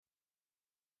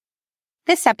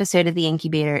This episode of The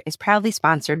Incubator is proudly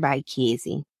sponsored by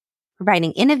Chiesi.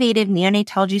 Providing innovative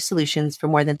neonatology solutions for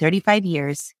more than 35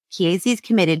 years, Chiesi is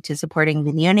committed to supporting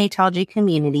the neonatology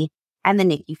community and the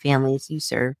NICU families you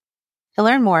serve. To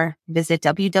learn more, visit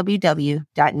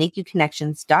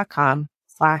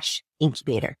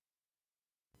www.nicuconnections.com/incubator.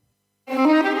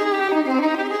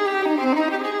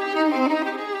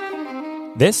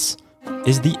 This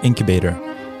is The Incubator,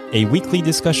 a weekly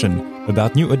discussion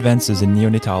about new advances in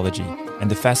neonatology and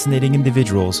the fascinating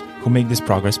individuals who make this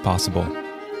progress possible.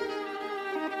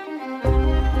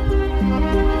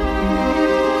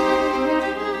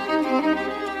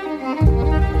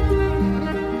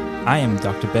 I am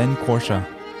Dr. Ben Korsha.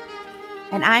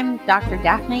 And I'm Dr.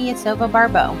 Daphne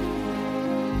Yasova-Barbeau.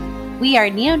 We are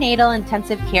neonatal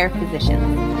intensive care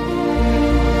physicians.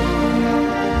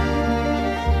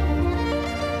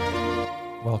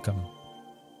 Welcome.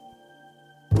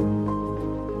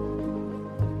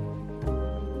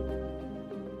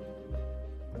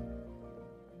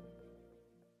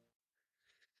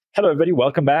 Hello, everybody.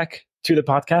 Welcome back to the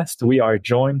podcast. We are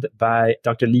joined by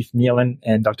Dr. Leif, Neelen,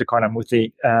 and Dr. Karna,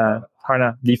 Muti.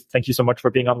 Karna, Leif, thank you so much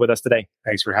for being on with us today.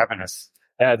 Thanks for having us.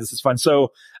 Yeah, this is fun.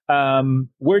 So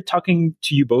we're talking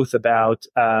to you both about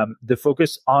the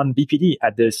focus on BPD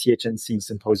at the CHNC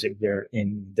symposium here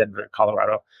in Denver,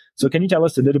 Colorado. So can you tell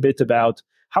us a little bit about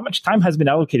how much time has been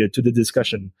allocated to the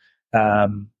discussion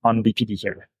on BPD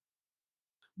here?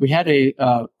 We had a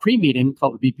pre-meeting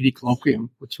called the BPD Colloquium,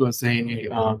 which was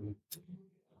a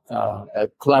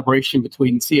collaboration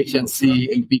between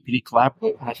CHNC and BPD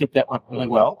Collaborative. And I think that went really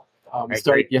well. We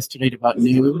started yesterday at about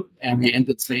noon, and we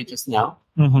ended today just now.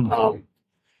 Mm-hmm.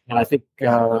 And I think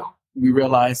we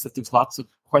realized that there's lots of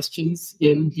questions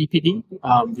in BPD.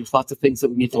 There's lots of things that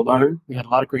we need to learn. We had a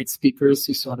lot of great speakers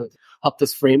who sort of helped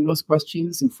us frame those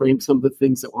questions and frame some of the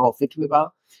things that we're all thinking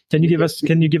about. Can you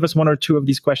give us one or two of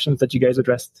these questions that you guys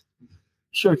addressed?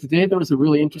 Sure. Today there was a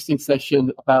really interesting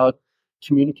session about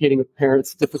communicating with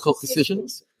parents difficult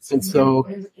decisions. And so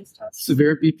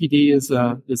severe BPD is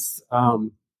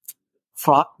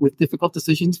fraught with difficult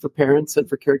decisions for parents and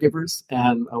for caregivers.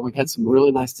 And we've had some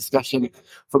really nice discussion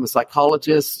from a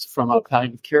psychologist, from a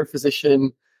palliative care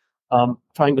physician,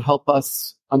 trying to help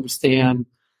us understand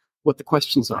what the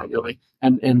questions are really,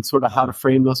 and sort of how to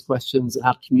frame those questions and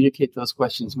how to communicate those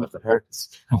questions with the parents.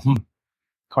 Mm-hmm.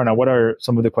 Karna, what are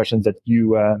some of the questions that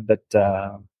you're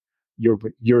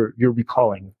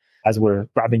recalling as we're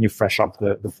grabbing you fresh off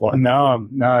the floor? No,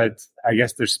 I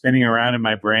guess they're spinning around in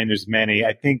my brain. There's many.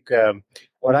 I think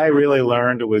what I really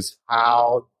learned was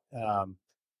how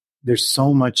there's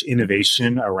so much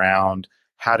innovation around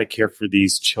how to care for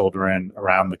these children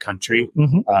around the country,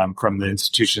 mm-hmm. From the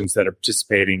institutions that are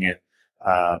participating in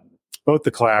both the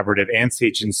collaborative and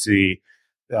CHNC.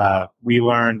 We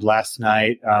learned last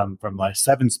night from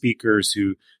 7 speakers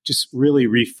who just really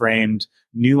reframed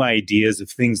new ideas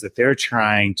of things that they're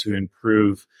trying to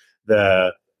improve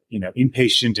the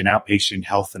inpatient and outpatient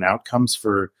health and outcomes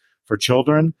for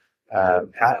children.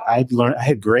 I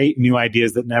had great new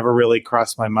ideas that never really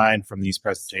crossed my mind from these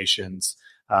presentations.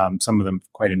 Some of them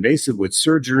quite invasive with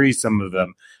surgery, some of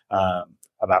them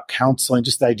about counseling,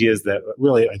 just ideas that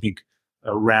really, I think,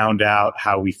 round out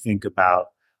how we think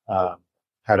about how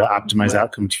to optimize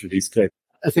outcomes for these kids.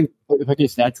 I think, if I can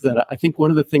just add to that, I think one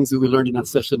of the things that we learned in that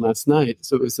session last night,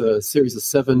 so it was a series of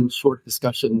 7 short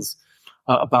discussions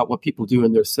about what people do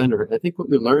in their center. And I think what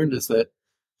we learned is that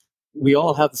we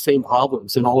all have the same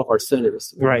problems in all of our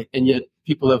centers. Right. And yet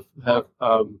people have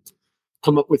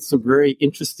come up with some very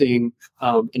interesting,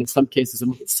 and in some cases, a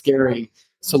little bit scary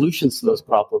solutions to those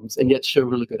problems, and yet show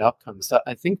really good outcomes. So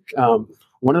I think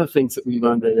one of the things that we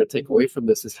learned and to take away from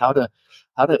this is how to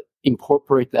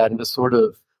incorporate that into sort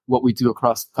of what we do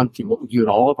across the country, what we do in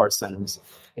all of our centers,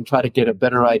 and try to get a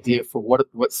better idea for what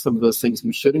some of those things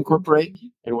we should incorporate,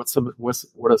 and what are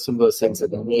some of those things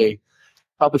that we really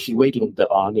probably should wait a little bit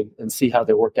on and see how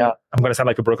they work out. I'm going to sound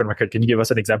like a broken record. Can you give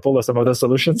us an example of some of those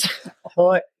solutions?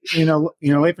 Well,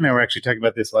 Leif and I were actually talking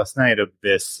about this last night, of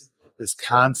this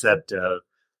concept of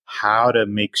how to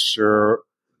make sure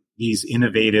these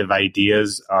innovative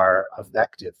ideas are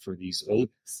effective for these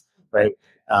babies, right?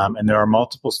 And there are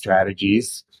multiple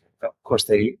strategies. Of course,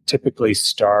 they typically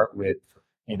start with,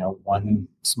 one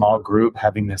small group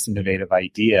having this innovative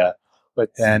idea.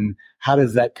 But then how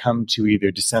does that come to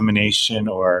either dissemination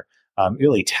or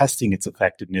really testing its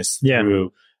effectiveness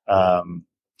through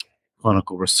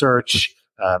clinical research?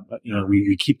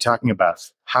 We keep talking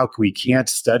about how we can't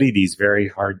study these very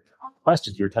hard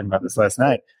questions. We were talking about this last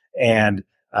night. And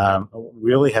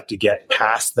really have to get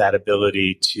past that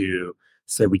ability to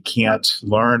say we can't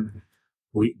learn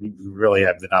we really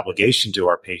have an obligation to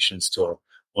our patients to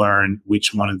learn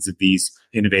which ones of these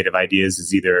innovative ideas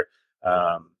is either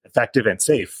effective and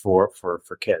safe for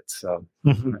kids. So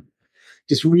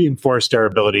just reinforced our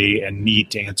ability and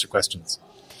need to answer questions.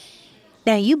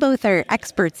 Now, you both are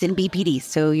experts in BPD,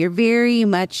 so you're very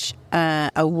much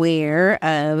aware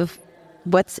of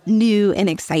what's new and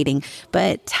exciting.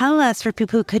 But tell us, for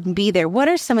people who couldn't be there, what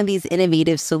are some of these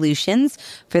innovative solutions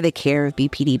for the care of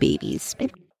BPD babies?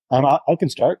 I can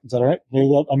start. Is that all right?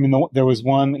 I mean, there was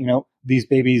one, these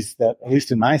babies that, at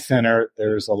least in my center,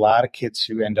 there's a lot of kids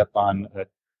who end up on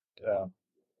a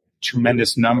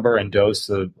tremendous number and dose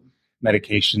of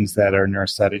medications that are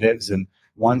neurosedatives. And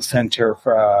one center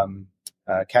from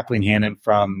Kathleen Hannon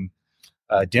from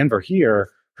Denver here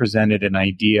presented an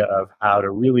idea of how to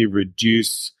really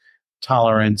reduce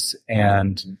tolerance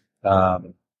and, I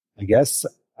guess,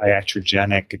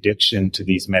 iatrogenic addiction to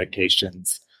these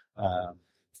medications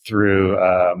through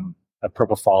a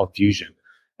propofol infusion.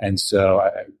 And so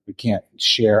we can't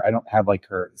share. I don't have like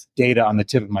her data on the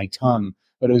tip of my tongue,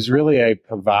 but it was really a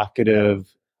provocative,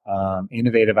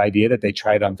 innovative idea that they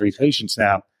tried on 3 patients.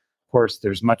 Now, of course,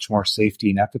 there's much more safety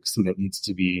and efficacy that needs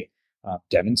to be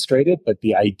demonstrated, but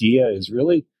the idea is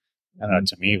really, I don't know,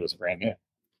 to me, it was brand new.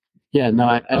 Yeah, no,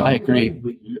 I agree.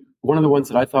 One of the ones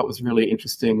that I thought was really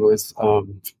interesting was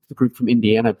the group from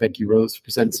Indiana, Becky Rose,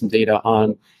 presented some data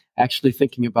on actually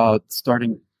thinking about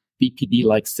starting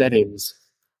BPD-like settings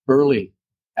early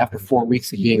after 4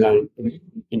 weeks of being on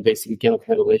invasive mechanical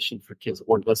ventilation for kids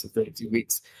born less than 32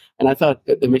 weeks. And I thought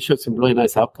that they showed some really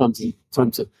nice outcomes in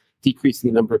terms of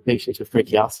decreasing the number of patients with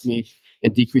tracheostomy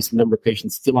and decreasing the number of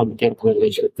patients still on mechanical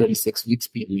ventilation at 36 weeks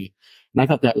PME. And I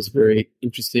thought that was very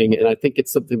interesting. And I think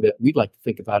it's something that we'd like to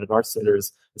think about at our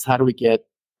centers is how do we get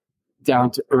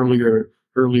down to earlier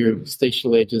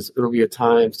stational ages, earlier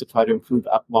times to try to improve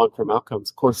long-term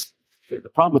outcomes. Of course, the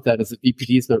problem with that is that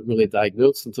BPD is not really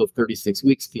diagnosed until 36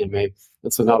 weeks PMA.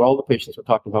 And so not all the patients we're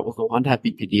talking about will go on to have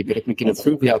BPD, but if we can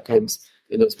improve the outcomes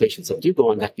in those patients that do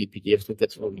go on that BPD, I think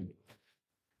that's really important.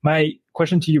 My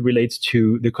question to you relates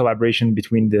to the collaboration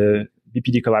between the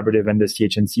BPD Collaborative and the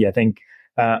CHNC. I think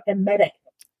and medic.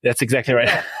 That's exactly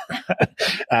right.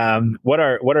 What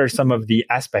are some of the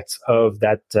aspects of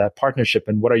that partnership,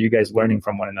 and what are you guys learning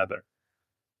from one another?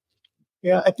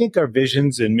 Yeah, I think our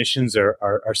visions and missions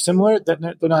are similar. They're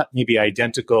not maybe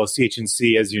identical.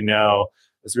 CHNC, as you know,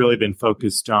 has really been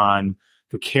focused on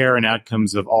the care and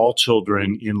outcomes of all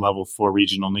children in level 4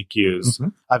 regional NICUs. Mm-hmm.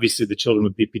 Obviously, the children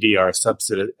with BPD are a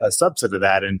subset of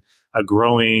that, and a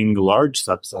growing large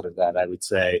subset of that, I would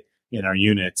say, in our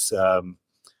units.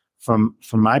 From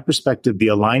my perspective, the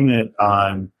alignment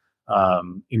on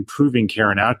improving care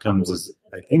and outcomes is,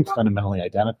 I think, fundamentally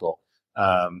identical.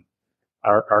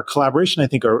 Our collaboration, I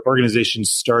think our organization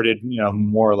started,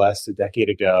 more or less a decade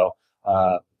ago,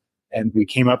 and we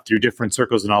came up through different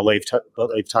circles, and I'll Leif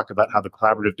talk about how the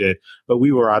collaborative did. But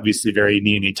we were obviously very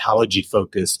neonatology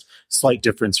focused, slight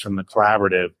difference from the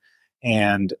collaborative.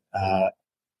 And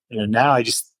now I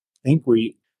just think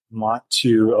we want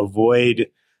to avoid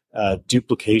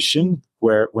duplication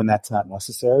when that's not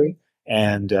necessary,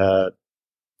 and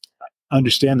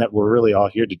understand that we're really all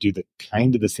here to do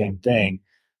the same thing,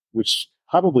 which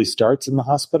probably starts in the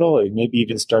hospital, or maybe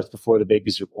even starts before the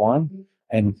babies are born,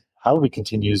 and probably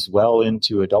continues well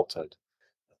into adulthood.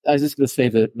 I was just going to say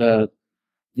that the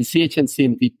CHNC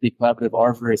and BPD Collaborative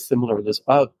are very similar. There's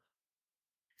about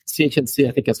CHNC,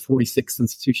 I think, has 46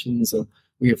 institutions, and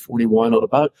we have 41.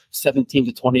 About 17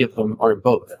 to 20 of them are in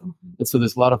both, and so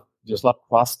there's a lot of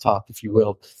crosstalk, if you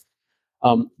will.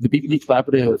 The BPD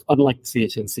Collaborative, unlike the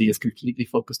CHNC, is completely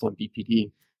focused on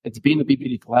BPD. And to be in the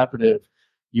BPD Collaborative,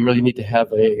 you really need to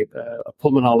have a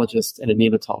pulmonologist and a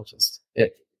neonatologist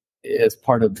as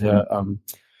part of the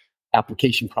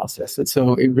application process. And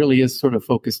so it really is sort of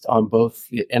focused on both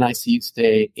the NICU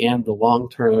stay and the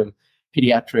long-term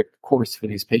pediatric course for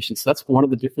these patients. So that's one of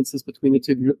the differences between the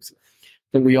two groups.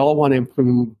 That we all want to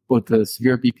improve both the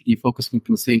severe BPD focus group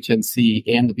in CHNC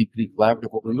and the BPD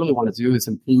Collaborative. What we really want to do is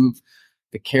improve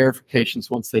the care for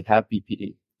patients once they have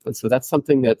BPD. And so that's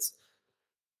something that's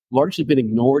largely been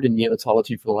ignored in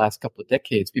neonatology for the last couple of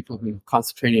decades. People have been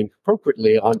concentrating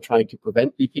appropriately on trying to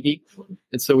prevent BPD.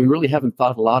 And so we really haven't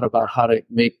thought a lot about how to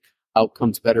make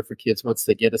outcomes better for kids once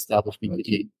they get established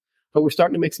BPD. But we're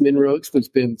starting to make some inroads. There's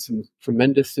been some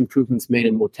tremendous improvements made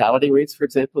in mortality rates, for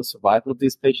example, survival of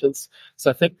these patients. So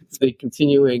I think the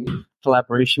continuing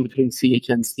collaboration between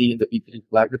CHNC and the BPD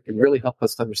Collaborative can really help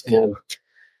us to understand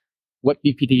what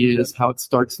BPD is, how it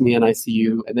starts in the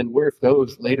NICU, and then where it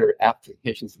goes later after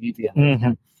patients leave the NICU.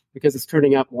 Mm-hmm. Because it's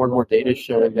turning out more and more data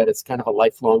showing that it's kind of a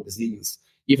lifelong disease.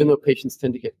 even though patients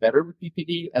tend to get better with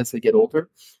BPD as they get older,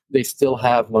 they still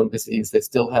have lung disease, they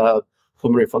still have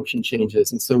pulmonary function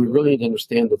changes. And so we really need to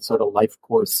understand the sort of life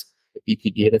course of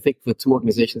BPD. And I think the two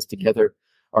organizations together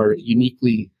are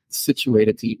uniquely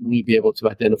situated to really be able to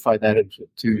identify that and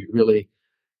to really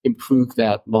improve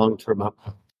that long-term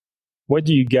outcome. What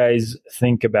do you guys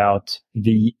think about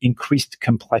the increased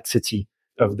complexity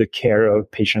of the care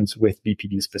of patients with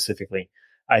BPD specifically?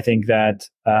 I think that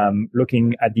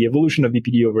looking at the evolution of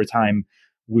BPD over time,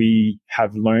 we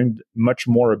have learned much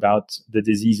more about the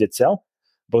disease itself,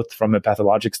 both from a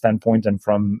pathologic standpoint and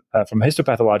from a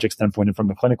histopathologic standpoint and from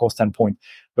a clinical standpoint.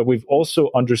 But we've also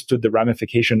understood the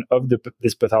ramification of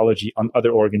this pathology on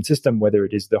other organ systems, whether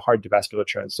it is the heart, the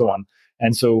vasculature, and so on.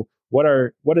 And so what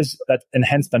is that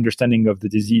enhanced understanding of the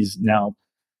disease now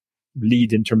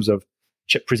lead in terms of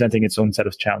presenting its own set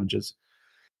of challenges?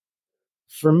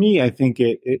 For me, I think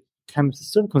it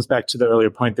sort of comes back to the earlier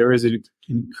point. There is an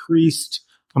increased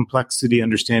complexity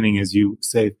understanding, as you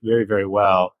say very, very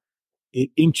well. It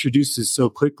introduces so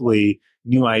quickly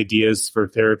new ideas for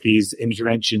therapies,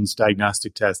 interventions,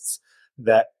 diagnostic tests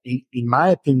that, in my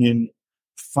opinion,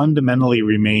 fundamentally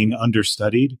remain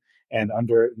understudied and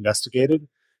under-investigated.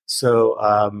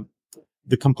 So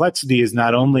the complexity is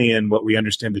not only in what we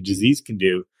understand the disease can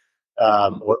do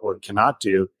or cannot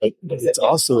do, but it's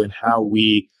also in how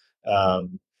we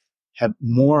have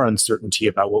more uncertainty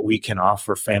about what we can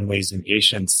offer families and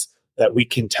patients that we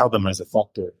can tell them as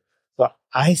effective. So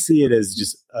I see it as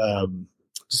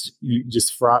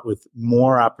just fraught with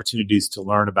more opportunities to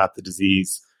learn about the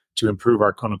disease, to improve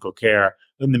our clinical care.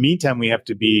 In the meantime, we have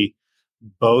to be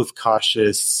both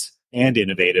cautious and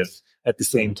innovative at the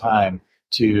same time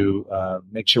to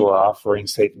make sure we're offering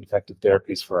safe and effective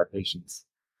therapies for our patients.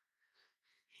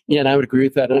 Yeah, and I would agree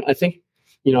with that. And I think,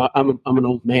 I'm an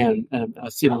old man, and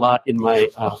I've seen a lot in my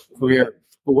career.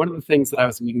 But one of the things that I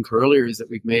was alluding to earlier is that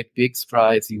we've made big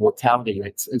strides in mortality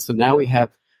rates. And so now we have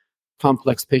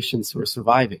complex patients who are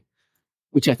surviving,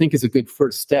 which I think is a good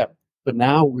first step. But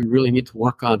now we really need to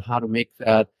work on how to make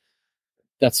that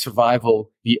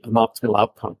survival be an optimal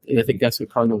outcome. And I think that's what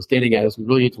Karna was getting at, is we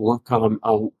really need to work on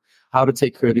how to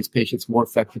take care of these patients more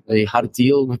effectively, how to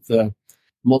deal with the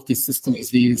multi-system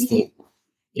disease,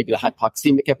 maybe the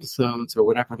hypoxemic episodes or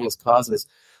whatever those causes.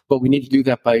 But we need to do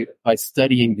that by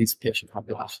studying these patient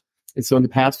populations. And so in the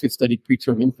past, we've studied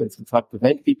preterm infants and tried to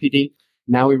prevent BPD.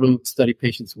 Now we really study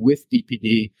patients with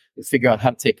BPD and figure out how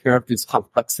to take care of this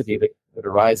complexity that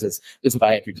arises. Is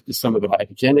some of it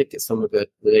iatrogenic? Is some of it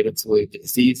related to the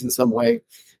disease in some way?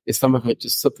 Is some of it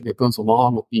just something that goes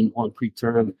along with being on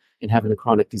preterm and having a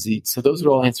chronic disease? So those are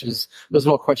all answers. Those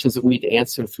are all questions that we need to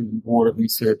answer through more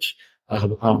research,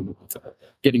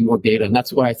 getting more data. And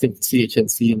that's why I think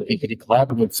CHNC and the BPD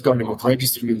Collaborative, starting with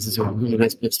registries, is a really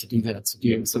nice place to do that. So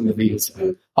doing some of these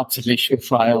observational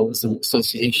trials and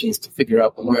associations to figure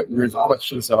out where the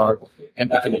questions are,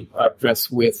 and we can address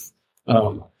with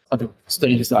other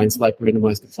study designs like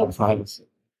randomized controlled trials.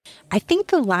 I think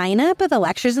the lineup of the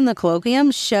lectures in the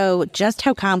colloquium show just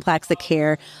how complex the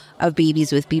care of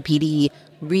babies with BPD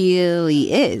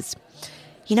really is.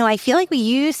 I feel like we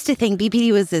used to think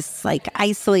BPD was this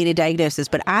isolated diagnosis,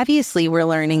 but obviously we're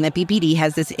learning that BPD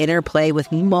has this interplay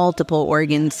with multiple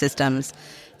organ systems.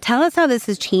 Tell us how this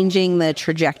is changing the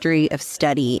trajectory of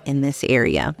study in this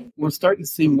area. We're starting to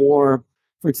see more,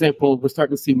 for example,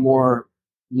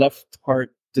 left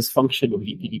heart dysfunction in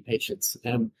BPD patients.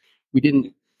 And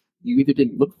you either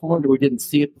didn't look for it or we didn't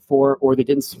see it before, or they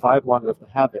didn't survive long enough to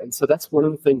have it. And so that's one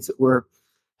of the things that we're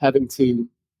having to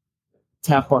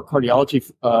tap our cardiology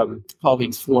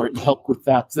colleagues for and help with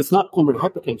that. So it's not pulmonary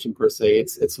hypertension per se,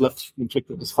 it's left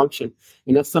ventricular dysfunction.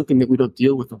 And that's something that we don't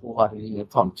deal with a whole lot in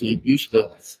neonatology usually.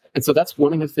 And so that's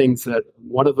one of the things an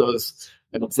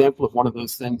example of one of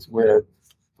those things where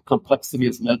complexity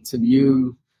has led to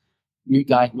new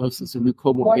diagnosis or new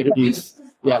comorbidities.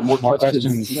 Yeah, more questions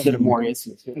instead of more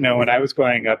answers. When I was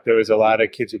growing up, there was a lot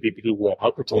of kids with BPD with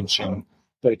hypertension,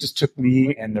 but it just took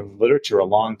me and the literature a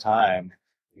long time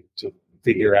to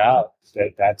figure out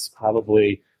that that's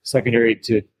probably secondary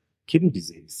to kidney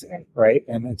disease, right?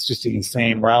 And it's just in the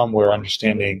same realm we're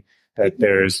understanding that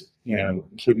there's,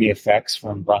 kidney effects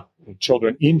from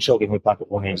children with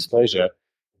bronchopulmonary dysplasia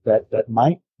that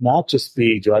might not just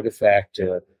be drug effect.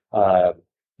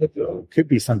 It could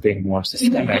be something more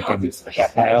systemic, and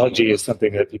biology is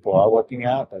something that people are working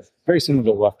out. That's very similar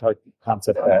to the left heart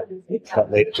concept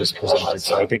that Leif just presented.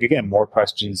 So I think, again, more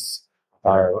questions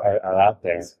are out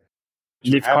there.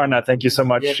 Leif, Karna, thank you so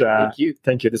much. Yeah, thank you.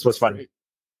 Thank you. This was fun.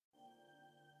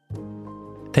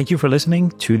 Thank you for listening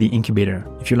to The Incubator.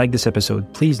 If you like this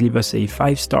episode, please leave us a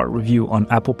 5-star review on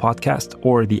Apple Podcast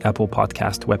or the Apple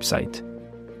Podcast website.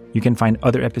 You can find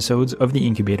other episodes of The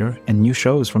Incubator and new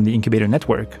shows from the Incubator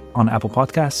Network on Apple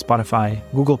Podcasts, Spotify,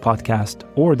 Google Podcast,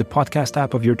 or the podcast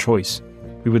app of your choice.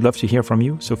 We would love to hear from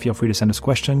you, so feel free to send us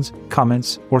questions,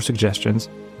 comments, or suggestions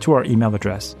to our email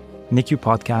address,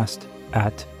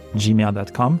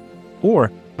 nicupodcast@gmail.com, or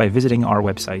by visiting our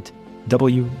website,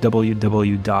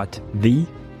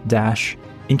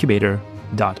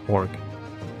 www.the-incubator.org.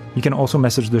 You can also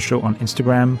message the show on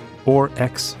Instagram or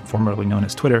X, formerly known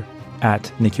as Twitter,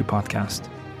 @NICUPodcast.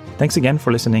 Thanks again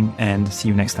for listening, and see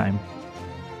you next time.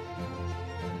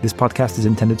 This podcast is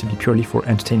intended to be purely for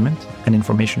entertainment and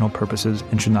informational purposes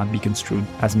and should not be construed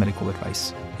as medical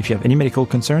advice. If you have any medical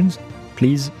concerns,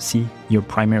 please see your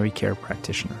primary care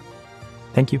practitioner.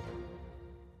 Thank you.